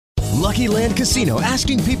Lucky Land Casino,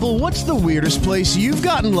 asking people, what's the weirdest place you've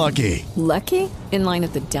gotten lucky? Lucky? In line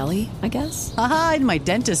at the deli, I guess? Aha, in my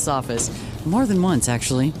dentist's office. More than once,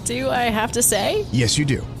 actually. Do I have to say? Yes, you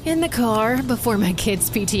do. In the car before my kids'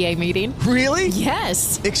 PTA meeting. Really?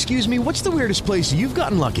 Yes. Excuse me, what's the weirdest place you've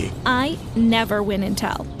gotten lucky? I never win and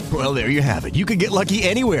tell. Well, there you have it. You can get lucky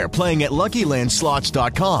anywhere, playing at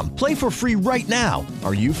LuckyLandSlots.com. Play for free right now.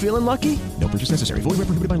 Are you feeling lucky? No purchase necessary. Void where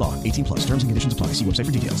prohibited by law. 18 plus. Terms and conditions apply. See website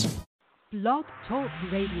for details. Blog Talk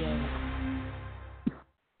Radio.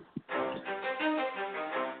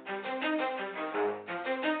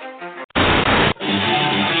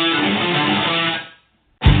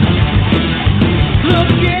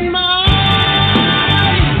 Look in my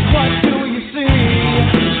eyes, what do you see?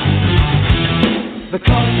 The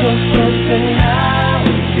cult of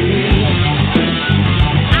personality.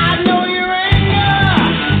 I know your anger,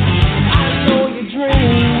 I know your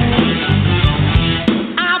dreams.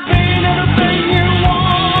 I've been everything you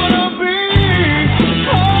wanna be.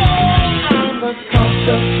 Oh, I'm the cult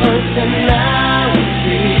of personality.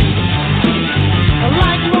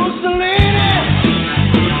 Like Mussolini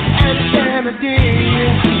and Kennedy.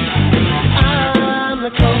 I'm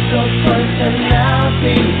the cult of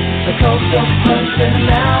personality. The cult of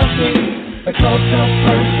personality. The cult of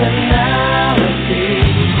personality.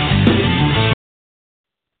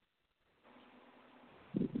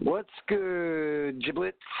 What's good,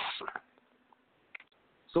 giblets?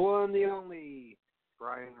 The one, the only,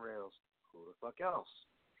 Brian Rails. Who the fuck else?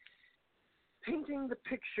 Painting the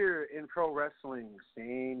picture in pro wrestling.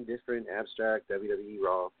 Same, different, abstract, WWE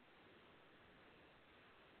Raw.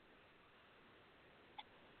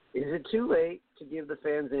 Is it too late to give the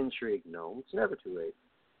fans intrigue? No, it's never too late.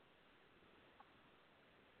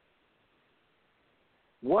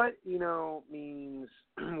 What, means,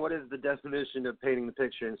 what is the definition of painting the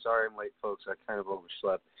picture? And sorry I'm late, folks, I kind of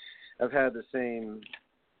overslept. I've had the same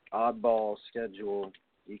oddball schedule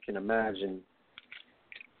you can imagine.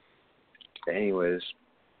 Anyways,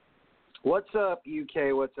 what's up,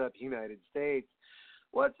 UK? What's up, United States?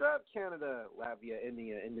 What's up, Canada, Latvia,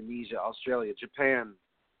 India, Indonesia, Australia, Japan?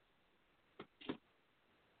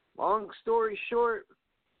 Long story short,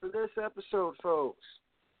 for this episode, folks,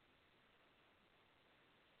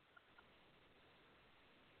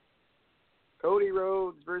 Cody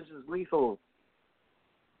Rhodes versus Lethal.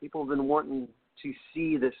 People have been wanting to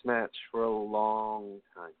see this match for a long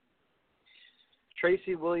time.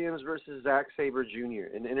 Tracy Williams versus Sabre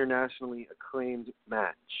Junior, an internationally acclaimed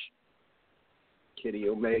match. Kenny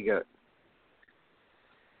Omega.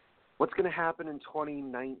 What's going to happen in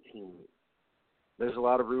 2019? There's a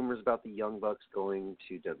lot of rumors about the Young Bucks going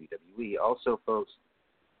to WWE. Also, folks,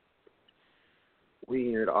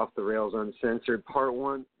 Weird Off the Rails Uncensored Part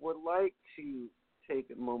 1 would like to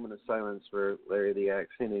take a moment of silence for Larry the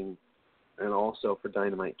Axe Hennig and also for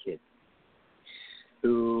Dynamite Kid,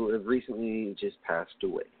 who have recently just passed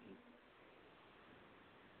away.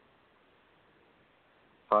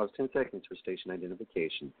 Pause 10 seconds for station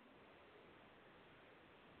identification.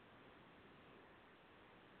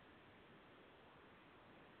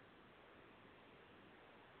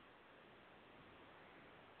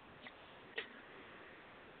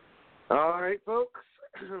 All right, folks,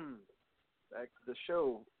 back to the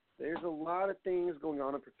show. There's a lot of things going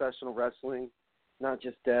on in professional wrestling, not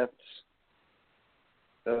just deaths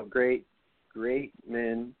of great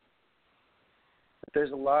men. But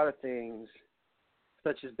there's a lot of things,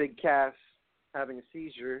 such as Big Cass having a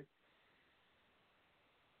seizure,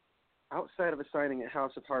 outside of a signing at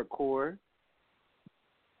House of Hardcore.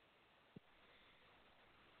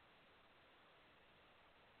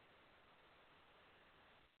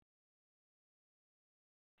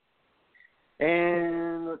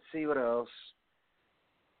 And let's see what else.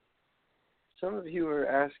 Some of you are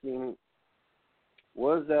asking,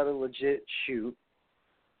 was that a legit shoot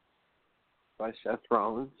by Seth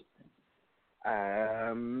Rollins?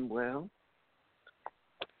 Well,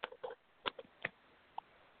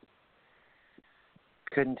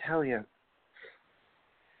 couldn't tell you.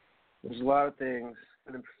 There's a lot of things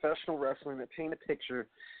in professional wrestling that paint a picture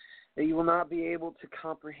that you will not be able to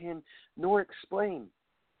comprehend nor explain.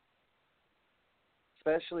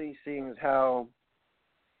 Especially seeing as how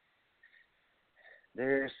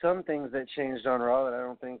there are some things that changed on Raw that I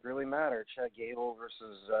don't think really matter. Chad Gable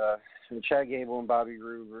and Bobby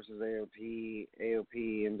Roode versus AOP.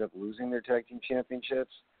 AOP ends up losing their tag team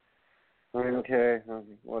championships. I mean, okay,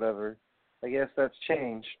 whatever. I guess that's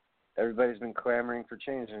change. Everybody's been clamoring for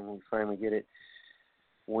change, and we finally get it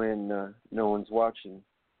when no one's watching.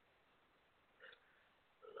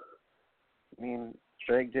 I mean,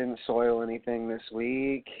 Drake didn't soil anything this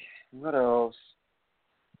week. What else?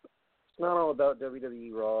 not all about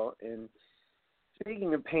WWE Raw. And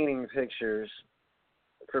speaking of painting pictures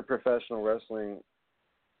for professional wrestling,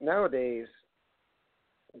 nowadays,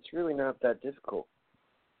 it's really not that difficult.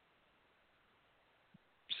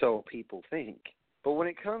 So people think. But when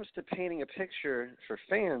it comes to painting a picture for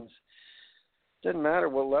fans, it doesn't matter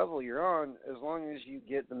what level you're on, as long as you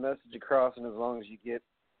get the message across and as long as you get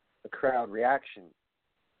a crowd reaction.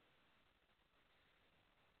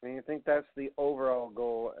 I mean, I think that's the overall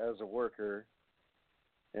goal as a worker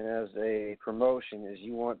and as a promotion, is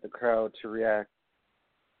you want the crowd to react,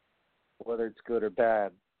 whether it's good or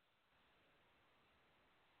bad.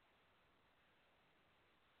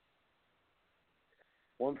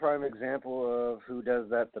 One prime example of who does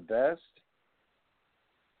that the best,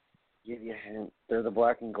 give you a hint, they're the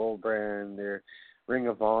Black and Gold brand, they're Ring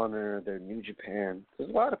of Honor, they're New Japan.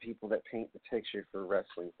 There's a lot of people that paint the picture for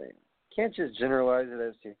wrestling fans. Can't just generalize it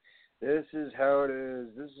as to, this is how it is,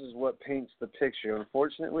 this is what paints the picture.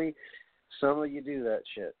 Unfortunately, some of you do that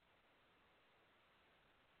shit.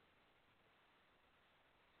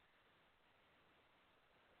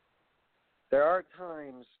 There are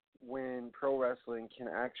times when pro wrestling can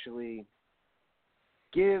actually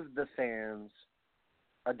give the fans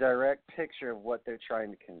a direct picture of what they're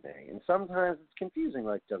trying to convey. And sometimes it's confusing,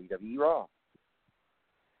 like WWE Raw.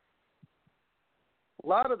 A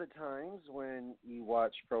lot of the times when you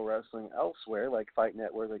watch pro wrestling elsewhere, like Fight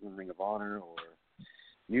Network, like in Ring of Honor, or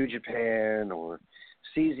New Japan, or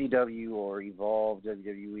CZW, or Evolve,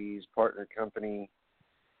 WWE's partner company,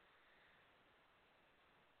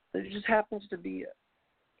 there just happens to be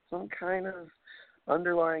some kind of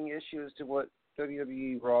underlying issue as to what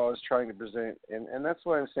WWE Raw is trying to present. And that's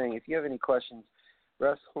why I'm saying, if you have any questions,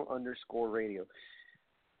 Wrestle_Radio.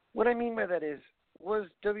 What I mean by that is, was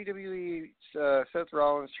WWE's Seth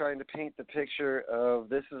Rollins trying to paint the picture of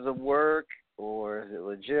this is a work, or is it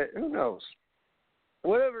legit? Who knows?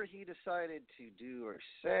 Whatever he decided to do or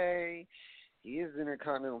say, he is the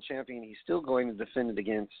Intercontinental Champion. He's still going to defend it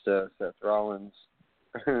against Seth Rollins.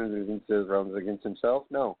 Against himself?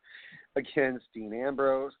 No. Against Dean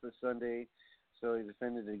Ambrose this Sunday. So he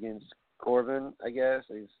defended against Corbin, I guess.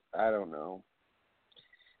 I don't know.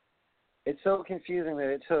 It's so confusing that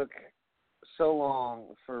it took so long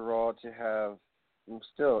for Raw to have,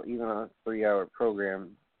 still, even on a 3-hour program,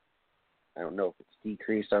 I don't know if it's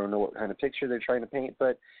decreased. I don't know what kind of picture they're trying to paint,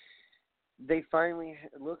 but they finally,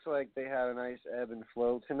 it looks like they had a nice ebb and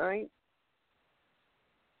flow tonight.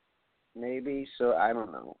 Maybe, so I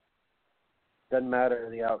don't know. Doesn't matter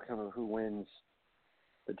the outcome of who wins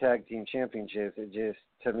the tag team championships. It just,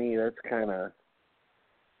 to me, that's kind of,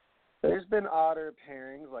 there's been odder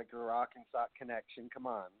pairings like the Rock and Sock connection. Come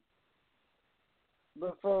on.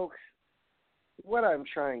 But folks, what I'm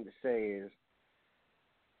trying to say is,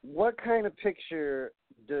 what kind of picture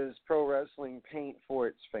does pro wrestling paint for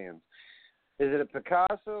its fans? Is it a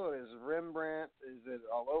Picasso? Is it Rembrandt? Is it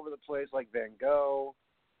all over the place like Van Gogh?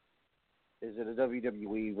 Is it a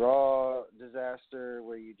WWE Raw disaster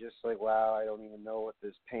where you just like, wow, I don't even know what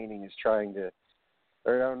this painting is trying to,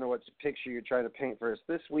 or I don't know what picture you're trying to paint for us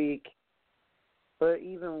this week. But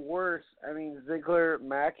even worse, I mean, Ziggler,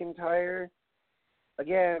 McIntyre,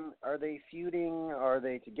 again, are they feuding? Are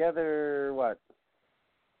they together? What?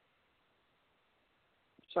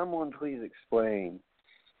 Someone please explain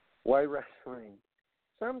why wrestling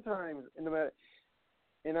sometimes,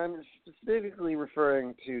 and I'm specifically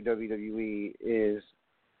referring to WWE, is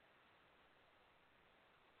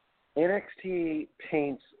NXT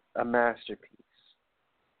paints a masterpiece,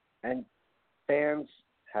 and fans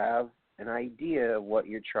have an idea of what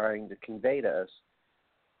you're trying to convey to us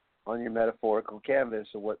on your metaphorical canvas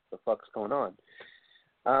of what the fuck's going on.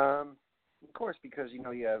 Of course, because, you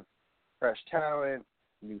know, you have fresh talent,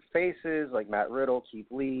 new faces like Matt Riddle, Keith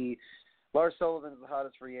Lee. Lars Sullivan's the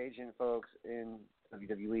hottest free agent, folks, in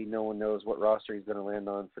WWE. No one knows what roster he's going to land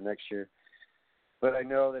on for next year. But I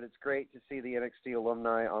know that it's great to see the NXT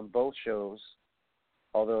alumni on both shows,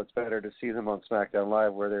 although it's better to see them on SmackDown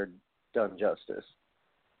Live where they're done justice,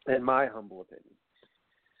 in my humble opinion.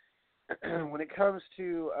 When it comes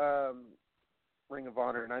to Ring of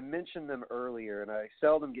Honor, and I mentioned them earlier, and I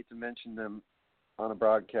seldom get to mention them on a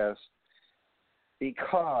broadcast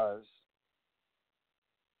because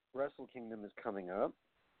Wrestle Kingdom is coming up.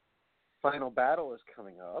 Final Battle is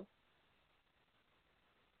coming up.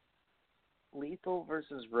 Lethal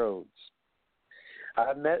versus Rhodes.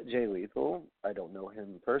 I've met Jay Lethal. I don't know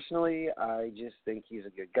him personally. I just think he's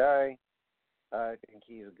a good guy. I think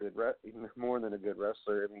he's a good, more than a good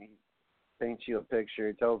wrestler. I mean, he paints you a picture,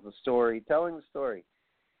 he tells the story, telling the story.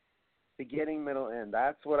 Beginning, middle, end.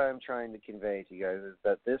 That's what I'm trying to convey to you guys, is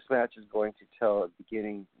that this match is going to tell a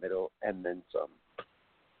beginning, middle, and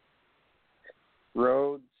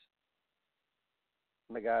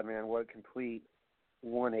God, man, what a complete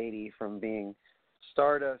 180 from being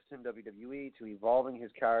Stardust in WWE to evolving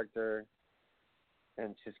his character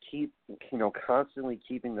and just constantly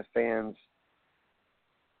keeping the fans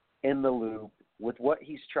in the loop with what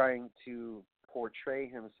he's trying to portray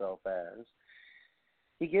himself as.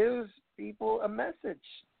 He gives people a message.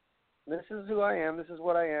 This is who I am. This is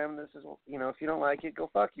what I am. This is, if you don't like it, go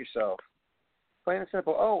fuck yourself. Plain and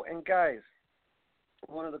simple. Oh, and guys,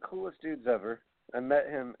 one of the coolest dudes ever. I met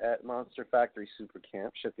him at Monster Factory Super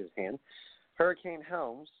Camp, shook his hand. Hurricane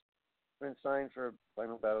Helms, been signed for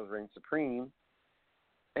Final Battles Reign Supreme.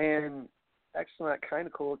 And actually not kind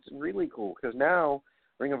of cool, it's really cool, because now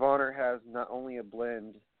Ring of Honor has not only a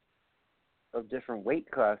blend of different weight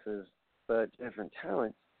classes, but different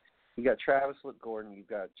talents. You got Travis Gordon, you've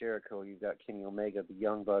got Jericho, you've got Kenny Omega, the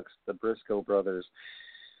Young Bucks, the Briscoe brothers.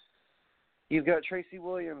 You've got Tracy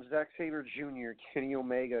Williams, Sabre Junior, Kenny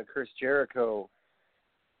Omega, Chris Jericho.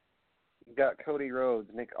 You've got Cody Rhodes,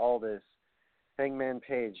 Nick Aldis, Hangman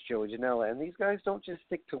Page, Joey Janela. And these guys don't just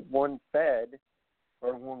stick to one fed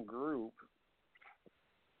or one group.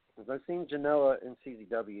 Because I've seen Janela in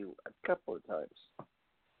CZW a couple of times.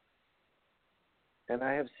 And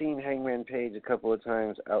I have seen Hangman Page a couple of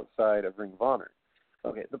times outside of Ring of Honor.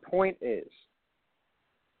 Okay, the point is,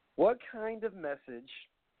 what kind of message,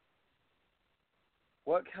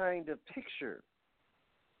 what kind of picture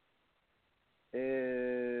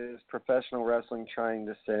is professional wrestling trying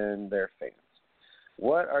to send their fans?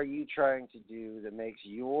 What are you trying to do that makes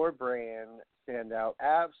your brand stand out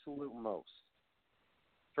absolute most?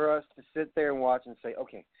 For us to sit there and watch and say,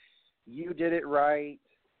 okay, you did it right.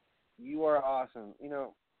 You are awesome.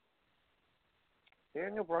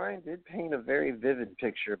 Daniel Bryan did paint a very vivid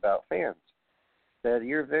picture about fans. That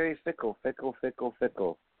you're very fickle.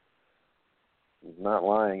 He's not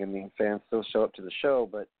lying. I mean, fans still show up to the show,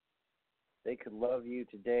 but they could love you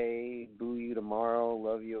today, boo you tomorrow,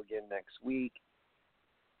 love you again next week.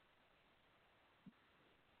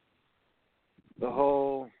 The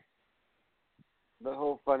whole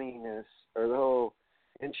funniness, or the whole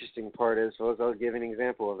interesting part is, I'll give an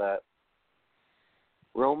example of that.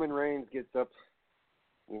 Roman Reigns gets up,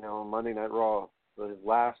 on Monday Night Raw, his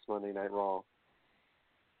last Monday Night Raw,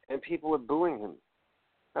 and people are booing him.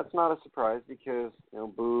 That's not a surprise because,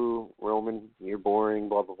 boo, Roman, you're boring,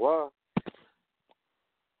 blah, blah, blah.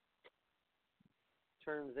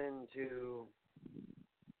 Turns into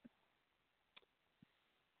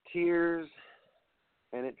tears,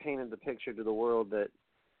 and it painted the picture to the world that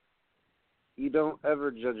you don't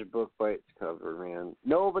ever judge a book by its cover, man.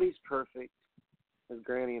 Nobody's perfect. As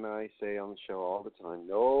Granny and I say on the show all the time,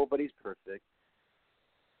 nobody's perfect.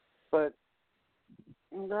 But,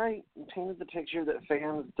 right, painted the picture that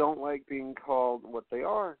fans don't like being called what they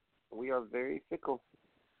are. We are very fickle.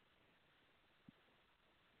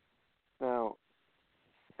 Now,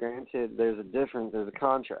 granted, there's a difference, there's a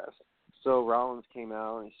contrast. So Rollins came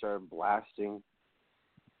out and he started blasting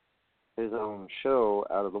his own show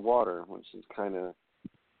out of the water, which is kind of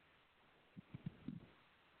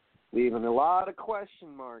leaving a lot of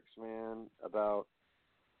question marks, man, about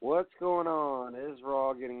what's going on. Is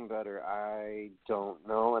Raw getting better? I don't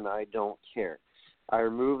know, and I don't care. I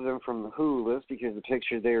removed them from the Who list because the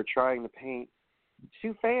picture they were trying to paint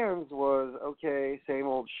to fans was, okay, same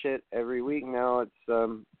old shit every week. Now it's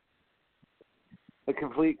a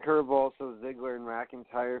complete curveball, so Ziggler and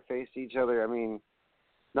McIntyre face each other. I mean,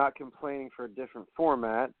 not complaining for a different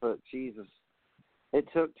format, but Jesus. It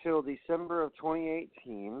took till December of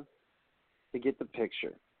 2018 to get the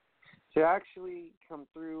picture. To actually come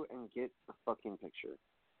through and get the fucking picture.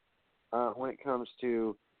 When it comes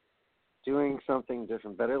to doing something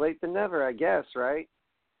different. Better late than never, I guess, right?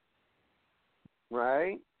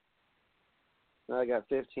 Right? I got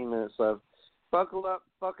 15 minutes left. Buckle up,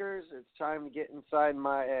 fuckers. It's time to get inside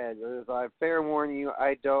my head. As I fair warn you,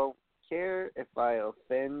 I don't care if I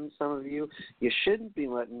offend some of you. You shouldn't be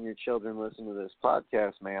letting your children listen to this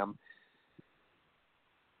podcast, ma'am.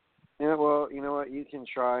 Yeah, well, you know what? You can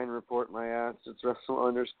try and report my ass. It's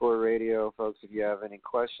Wrestle_Radio, folks, if you have any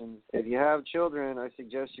questions. If you have children, I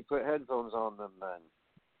suggest you put headphones on them then.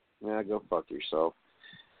 Yeah, go fuck yourself.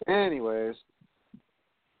 Anyways,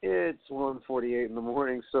 it's 1:48 in the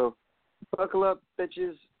morning, so buckle up,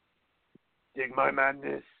 bitches. Dig my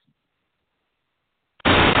madness.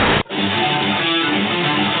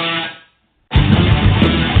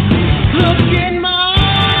 Look in my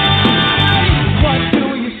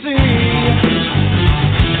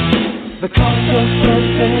the cult of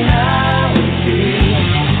personality.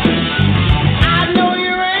 I know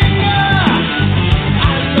your anger,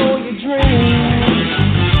 I know your dreams.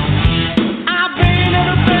 I've been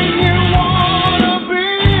everything you wanna be.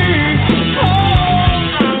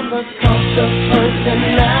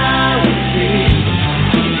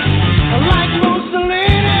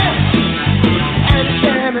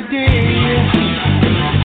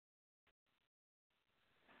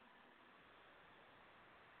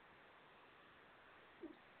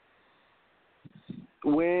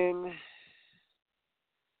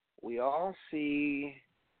 now see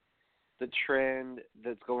the trend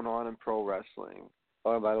that's going on in pro wrestling.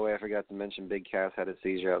 Oh, and by the way, I forgot to mention Big Cass had a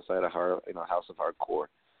seizure outside of House of Hardcore.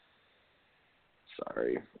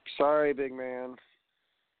 Sorry, big man.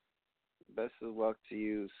 Best of luck to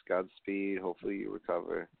you. Godspeed. Hopefully you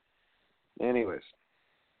recover. Anyways,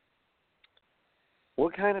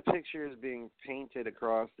 what kind of picture is being painted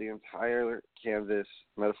across the entire canvas,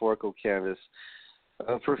 metaphorical canvas,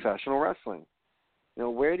 of professional wrestling?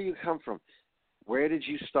 Where do you come from? Where did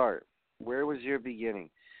you start? Where was your beginning?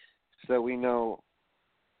 So that we know,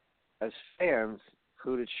 as fans,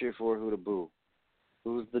 who to cheer for, who to boo.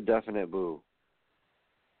 Who's the definite boo?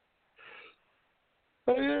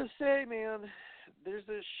 But I gotta say, man, there's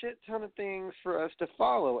a shit ton of things for us to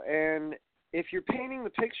follow. And if you're painting the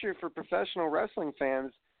picture for professional wrestling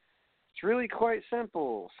fans, it's really quite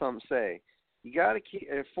simple, some say. You got to keep,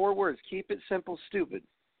 4 words, keep it simple, stupid.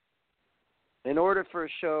 In order for a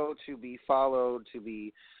show to be followed, to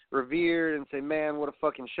be revered, and say, man, what a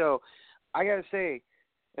fucking show, I got to say,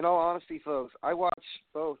 in all honesty, folks, I watch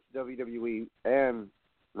both WWE and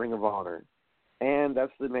Ring of Honor, and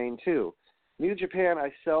that's the main two. New Japan,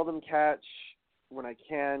 I seldom catch when I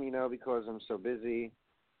can, because I'm so busy.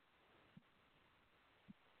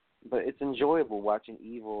 But it's enjoyable watching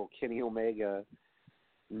Evil, Kenny Omega,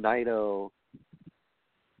 Naito.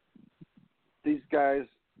 These guys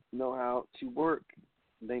know how to work.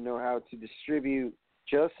 They know how to distribute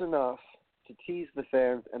just enough to tease the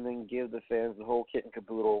fans and then give the fans the whole kit and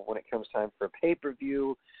caboodle when it comes time for a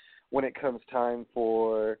pay-per-view, when it comes time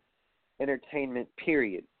for entertainment,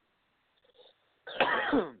 period.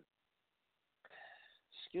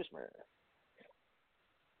 Excuse me.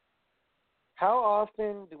 How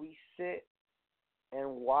often do we sit and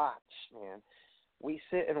watch, man? We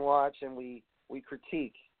sit and watch and we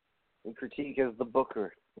critique. We critique as the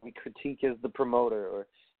booker. We critique as the promoter. Or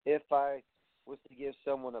if I was to give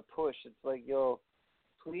someone a push, it's like, yo,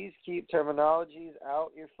 please keep terminologies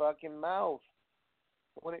out your fucking mouth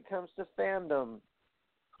when it comes to fandom.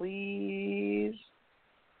 Please.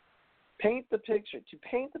 Paint the picture. To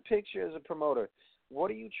paint the picture as a promoter, what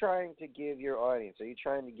are you trying to give your audience? Are you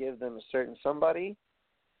trying to give them a certain somebody?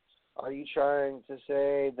 Are you trying to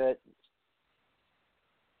say that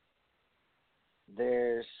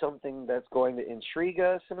there's something that's going to intrigue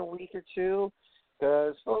us in a week or two?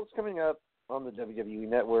 Because, folks, coming up on the WWE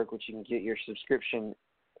Network, which you can get your subscription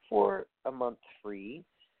for a month free,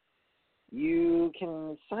 you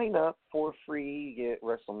can sign up for free. You get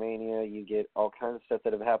WrestleMania. You get all kinds of stuff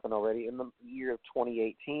that have happened already in the year of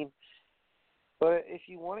 2018. But if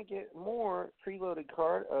you want to get more preloaded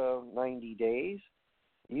card of 90 days,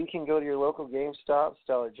 you can go to your local GameStop,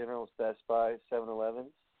 Dollar General's, Best Buy,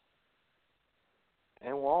 7-Elevens,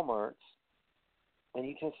 and Walmart's, and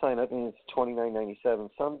you can sign up, and it's $29.97.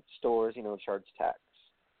 Some stores, charge tax.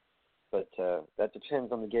 But that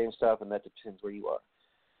depends on the GameStop, and that depends where you are.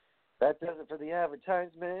 That does it for the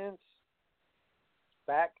advertisements.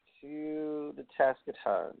 Back to the task at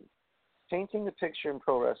hand. Painting the picture in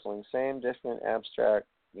pro wrestling, same, different, abstract,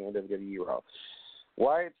 WWE Raw.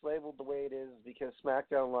 Why it's labeled the way it is because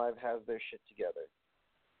SmackDown Live has their shit together.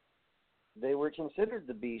 They were considered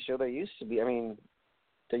the B show. There used to be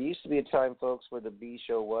a time, folks, where the B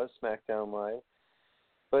show was SmackDown Live,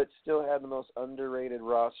 but still had the most underrated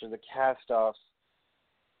roster, the cast-offs.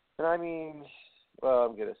 And I'm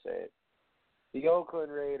going to say it. The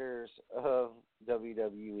Oakland Raiders of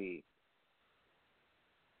WWE.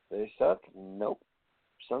 They suck? Nope.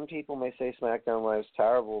 Some people may say SmackDown Live's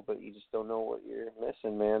terrible, but you just don't know what you're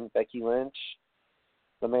missing, man. Becky Lynch,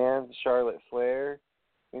 the man, Charlotte Flair.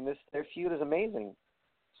 Their feud is amazing.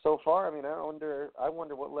 So far, I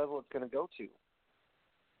wonder what level it's going to go to.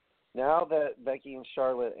 Now that Becky and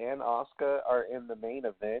Charlotte and Asuka are in the main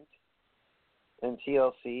event in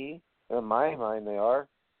TLC, in my mind they are,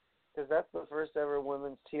 because that's the first ever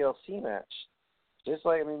women's TLC match. Just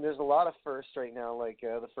like, there's a lot of firsts right now, like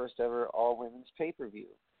the first ever all-women's pay-per-view.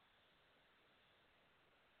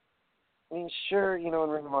 Sure, in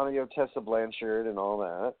Ring of Honor you have Tessa Blanchard and all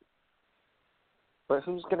that, but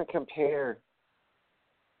who's going to compare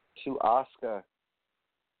to Asuka,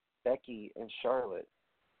 Becky, and Charlotte?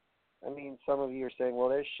 Some of you are saying, well,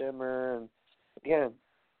 there's Shimmer, and again,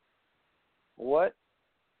 what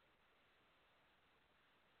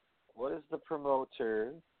is the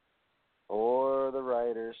promoter or the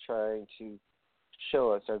writers trying to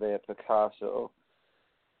show us? Are they a Picasso?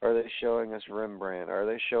 Are they showing us Rembrandt? Are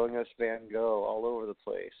they showing us Van Gogh all over the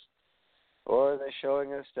place? Or are they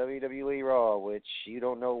showing us WWE Raw, which you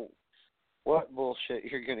don't know what bullshit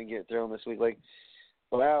you're going to get thrown this week? Like,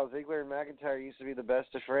 wow, Ziggler and McIntyre used to be the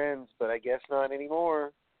best of friends, but I guess not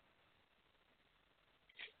anymore.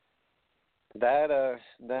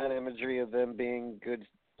 that imagery of them being good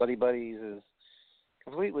buddies is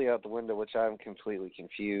completely out the window, which I'm completely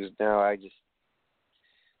confused. Now I just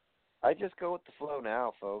go with the flow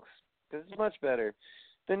now, folks, because it's much better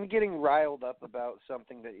than getting riled up about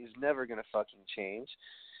something that is never going to fucking change.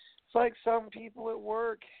 It's like some people at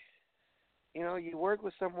work. You know, you work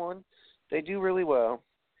with someone, they do really well,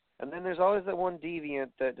 and then there's always that one deviant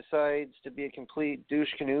that decides to be a complete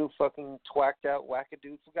douche canoe, fucking twacked out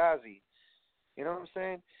wackadoo fugazi. You know what I'm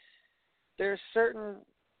saying? There's certain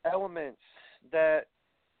elements that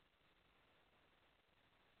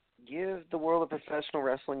give the world of professional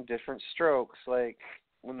wrestling different strokes. Like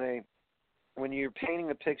when you're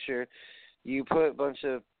painting a picture, you put a bunch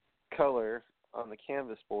of color on the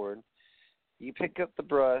canvas board. You pick up the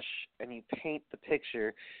brush and you paint the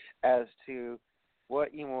picture as to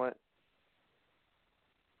what you want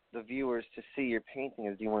the viewers to see your painting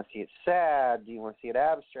as. Do you want to see it sad? Do you want to see it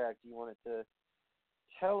abstract? Do you want it to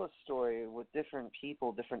tell a story with different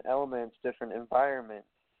people, different elements, different environments?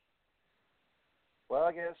 Well,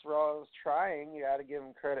 I guess Raw was trying. You got to give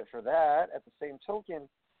them credit for that. At the same token,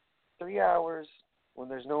 3 hours when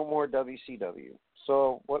there's no more WCW.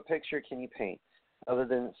 So what picture can you paint other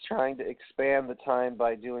than trying to expand the time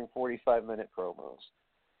by doing 45-minute promos?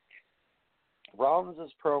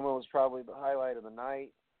 Rollins' promo was probably the highlight of the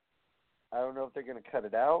night. I don't know if they're going to cut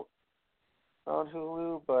it out on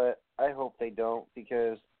Hulu, but I hope they don't,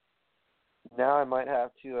 because now I might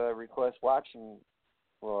have to request watching.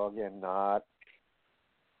 Well, again, not.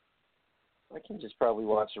 I can just probably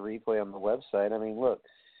watch a replay on the website. I mean, look,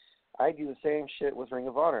 I do the same shit with Ring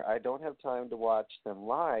of Honor. I don't have time to watch them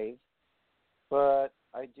live, but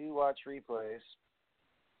I do watch replays,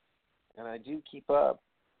 and I do keep up,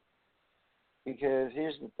 because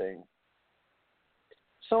here's the thing.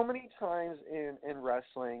 So many times in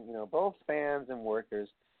wrestling, you know, both fans and workers,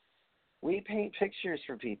 we paint pictures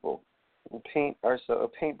for people. We paint a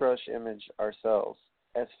paintbrush image ourselves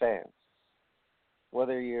as fans.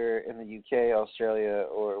 Whether you're in the UK, Australia,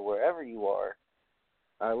 or wherever you are,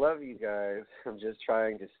 I love you guys. I'm just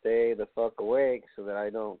trying to stay the fuck awake so that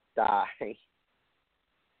I don't die.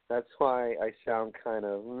 That's why I sound kind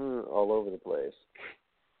of all over the place.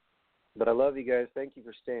 But I love you guys. Thank you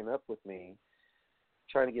for staying up with me.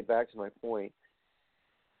 Trying to get back to my point.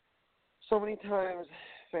 So many times,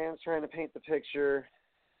 fans trying to paint the picture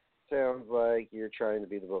sounds like you're trying to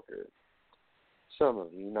be the booker. Some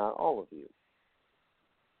of you, not all of you.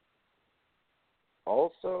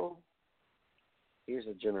 Also, here's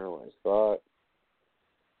a generalized thought.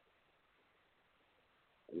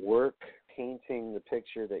 Work painting the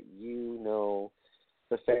picture that you know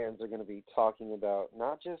the fans are going to be talking about,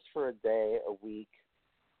 not just for a day, a week,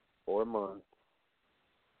 or a month.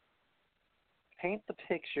 Paint the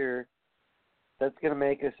picture that's going to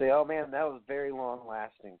make us say, oh, man, that was very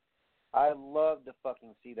long-lasting. I'd love to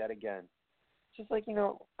fucking see that again. Just like, you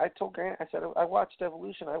know, I told Grant, I said, I watched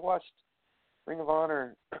Evolution. I watched Ring of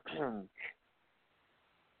Honor.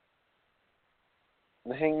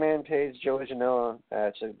 The Hangman Page, Joey Janela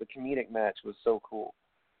match, the comedic match was so cool.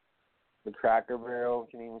 The Cracker Barrel,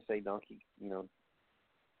 can even say Donkey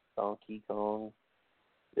Kong.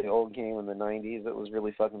 The old game in the 90s that was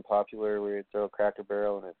really fucking popular where you'd throw a Cracker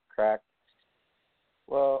Barrel and it cracked.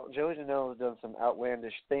 Well, Joey Janela has done some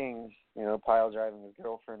outlandish things, you know, pile driving his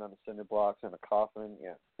girlfriend on the cinder blocks in a coffin.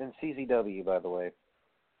 Yeah. And CZW, by the way.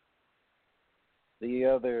 The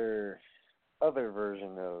other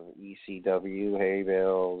version of ECW, hay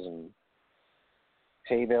bales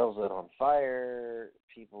lit on fire,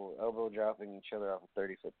 people elbow dropping each other off a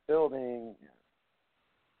 30-foot building. Yeah.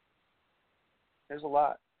 There's a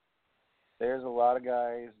lot. There's a lot of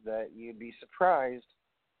guys that you'd be surprised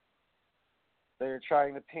they're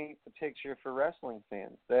trying to paint the picture for wrestling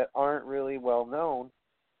fans that aren't really well known.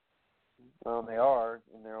 They are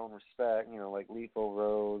in their own respect, you know, like Lethal,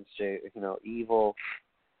 Rhodes, Evil,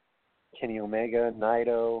 Kenny Omega,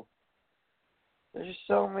 Naito. There's just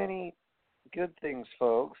so many good things,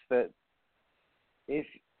 folks, that if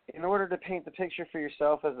in order to paint the picture for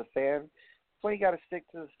yourself as a fan, well, you got to stick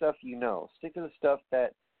to the stuff you know. Stick to the stuff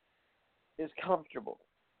that is comfortable.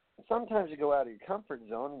 And sometimes you go out of your comfort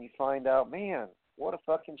zone and you find out, man, what a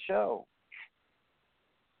fucking show.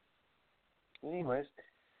 Anyways,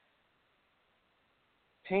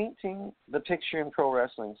 painting the picture in pro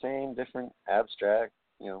wrestling, same, different, abstract,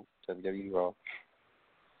 you know, WWE Raw.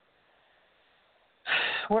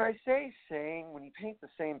 When I say saying, when you paint the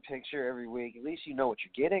same picture every week, at least you know what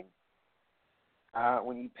you're getting.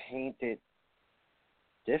 When you paint it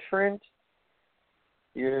different,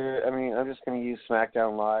 I'm just going to use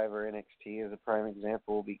SmackDown Live or NXT as a prime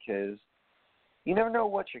example because you never know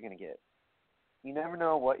what you're going to get. You never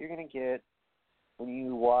know what you're going to get when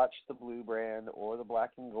you watch the blue brand or the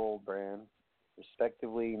black and gold brand,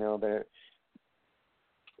 respectively. You know,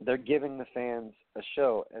 they're giving the fans a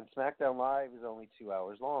show, and SmackDown Live is only 2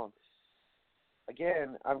 hours long.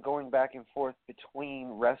 Again, I'm going back and forth between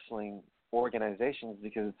wrestling organizations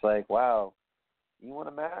because it's like, wow, you want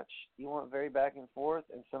a match? You want very back and forth?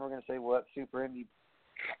 And some are going to say, what, super indie?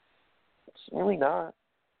 It's really not,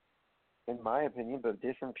 in my opinion, but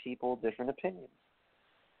different people, different opinions.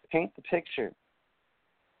 Paint the picture.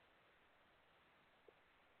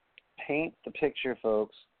 Paint the picture,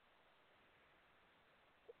 folks.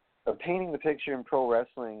 Painting the picture in pro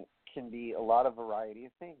wrestling can be a lot of variety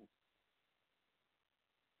of things.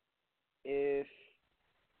 If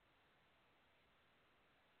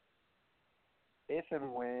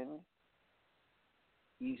and when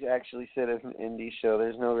you actually sit at an indie show,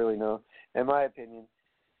 there's really no, in my opinion,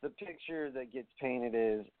 the picture that gets painted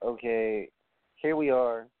is, okay, here we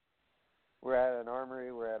are, we're at an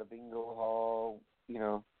armory, we're at a bingo hall, you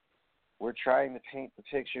know, we're trying to paint the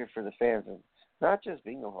picture for the fans, and not just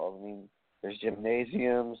bingo halls. I mean, there's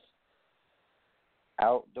gymnasiums,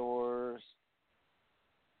 outdoors.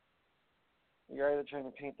 You're either trying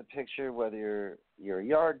to paint the picture, whether you're a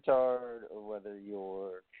yard tard or whether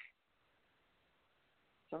you're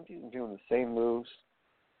some people doing the same moves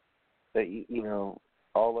that you know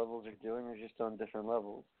all levels are doing, or just on different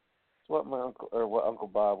levels. It's what what Uncle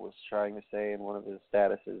Bob was trying to say in one of his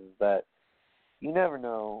statuses, is that you never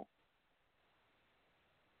know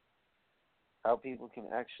how people can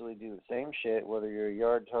actually do the same shit, whether you're a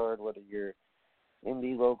yard tard, whether you're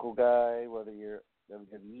indie local guy, whether you're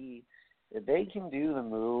WWE. If they can do the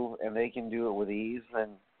move and they can do it with ease,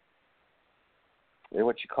 then they're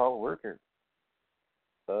what you call a worker.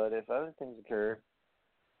 But if other things occur,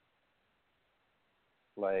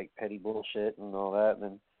 like petty bullshit and all that,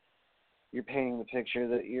 then you're painting the picture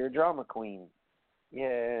that you're a drama queen.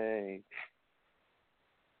 Yay.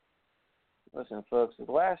 Listen, folks, the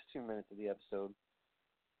last 2 minutes of the episode is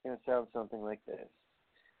going to sound something like this.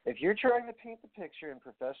 If you're trying to paint the picture in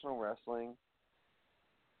professional wrestling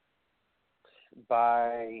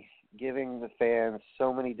by giving the fans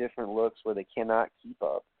so many different looks where they cannot keep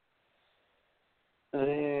up,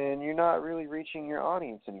 then you're not really reaching your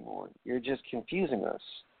audience anymore. You're just confusing us.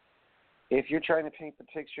 If you're trying to paint the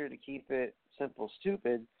picture to keep it simple,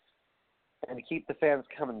 stupid, and to keep the fans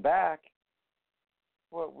coming back,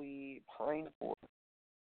 what we pine for.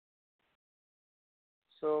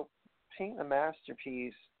 So painting a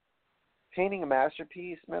masterpiece,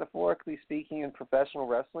 metaphorically speaking, in professional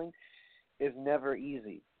wrestling is never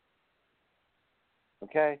easy.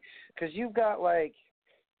 Okay? Because you've got like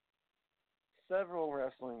several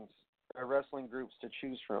wrestling groups to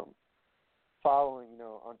choose from, following, you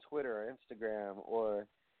know, on Twitter or Instagram, or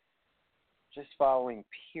just following,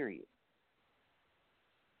 period.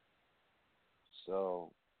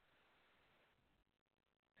 So,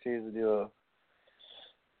 here's the deal.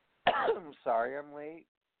 I'm sorry I'm late,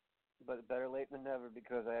 but better late than never,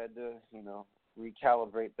 because I had to, you know,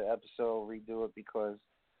 recalibrate the episode, redo it, because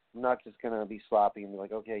I'm not just going to be sloppy and be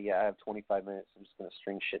like, okay, yeah, I have 25 minutes, I'm just going to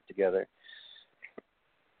string shit together.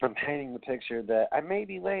 I'm painting the picture that I may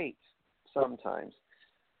be late sometimes,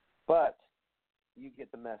 but you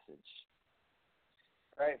get the message.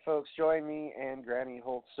 All right, folks, join me and Granny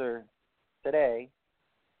Holzer today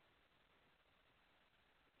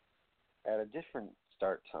at a different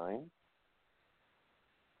start time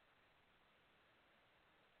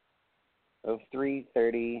of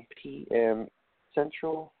 3:30 p.m.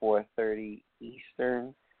 Central, 4:30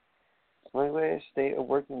 Eastern. It's my last day of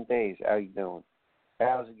working days. How you doing?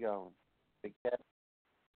 How's it going? Big Cat?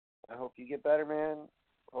 I hope you get better, man.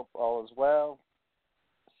 Hope all is well.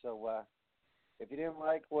 So, if you didn't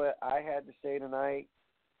like what I had to say tonight,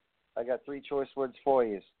 I got 3 choice words for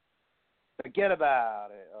you. Forget about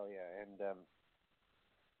it. Oh, yeah. And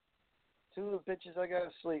 2 of the bitches, I got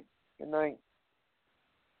to sleep. Good night.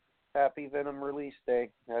 Happy Venom release day.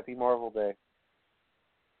 Happy Marvel Day.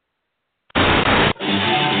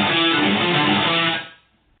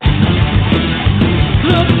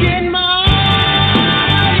 Look in my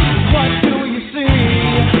eyes, what do you see?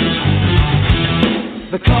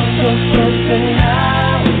 The cult of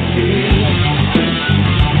personality.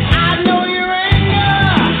 I know your anger,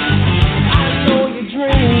 I know your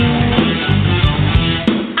dreams.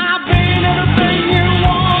 I've been everything you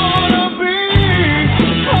wanna be.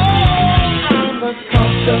 Oh, I'm the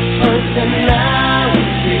cult of personality.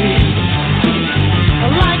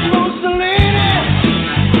 Like Mussolini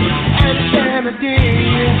and Kennedy.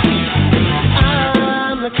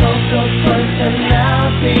 I'm the cult of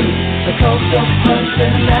personality. The cult of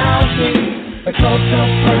personality. The the cult of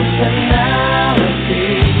personality.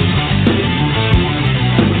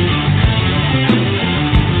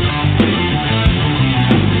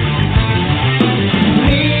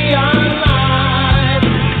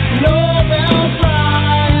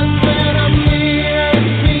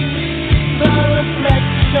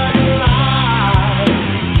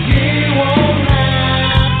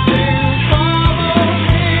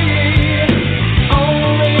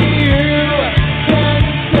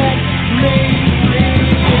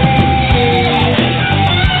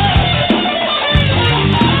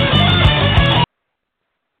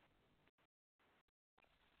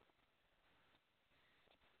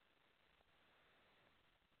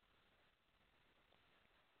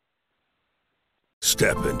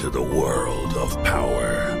 Step into the world of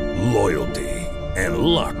power, loyalty, and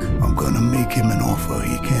luck. I'm gonna make him an offer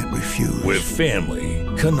he can't refuse. With family,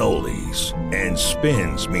 cannolis, and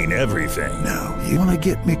spins mean everything. Now, you wanna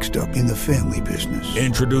get mixed up in the family business.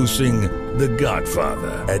 Introducing The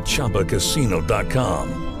Godfather at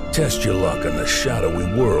ChumbaCasino.com. Test your luck in the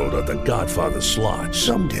shadowy world of The Godfather slot.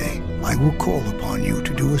 Someday, I will call upon you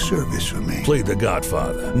to do a service for me. Play The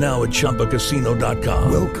Godfather, now at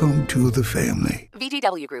ChumbaCasino.com. Welcome to the family.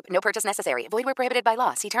 VGW Group. No purchase necessary. Void where prohibited by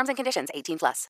law. See terms and conditions. 18+.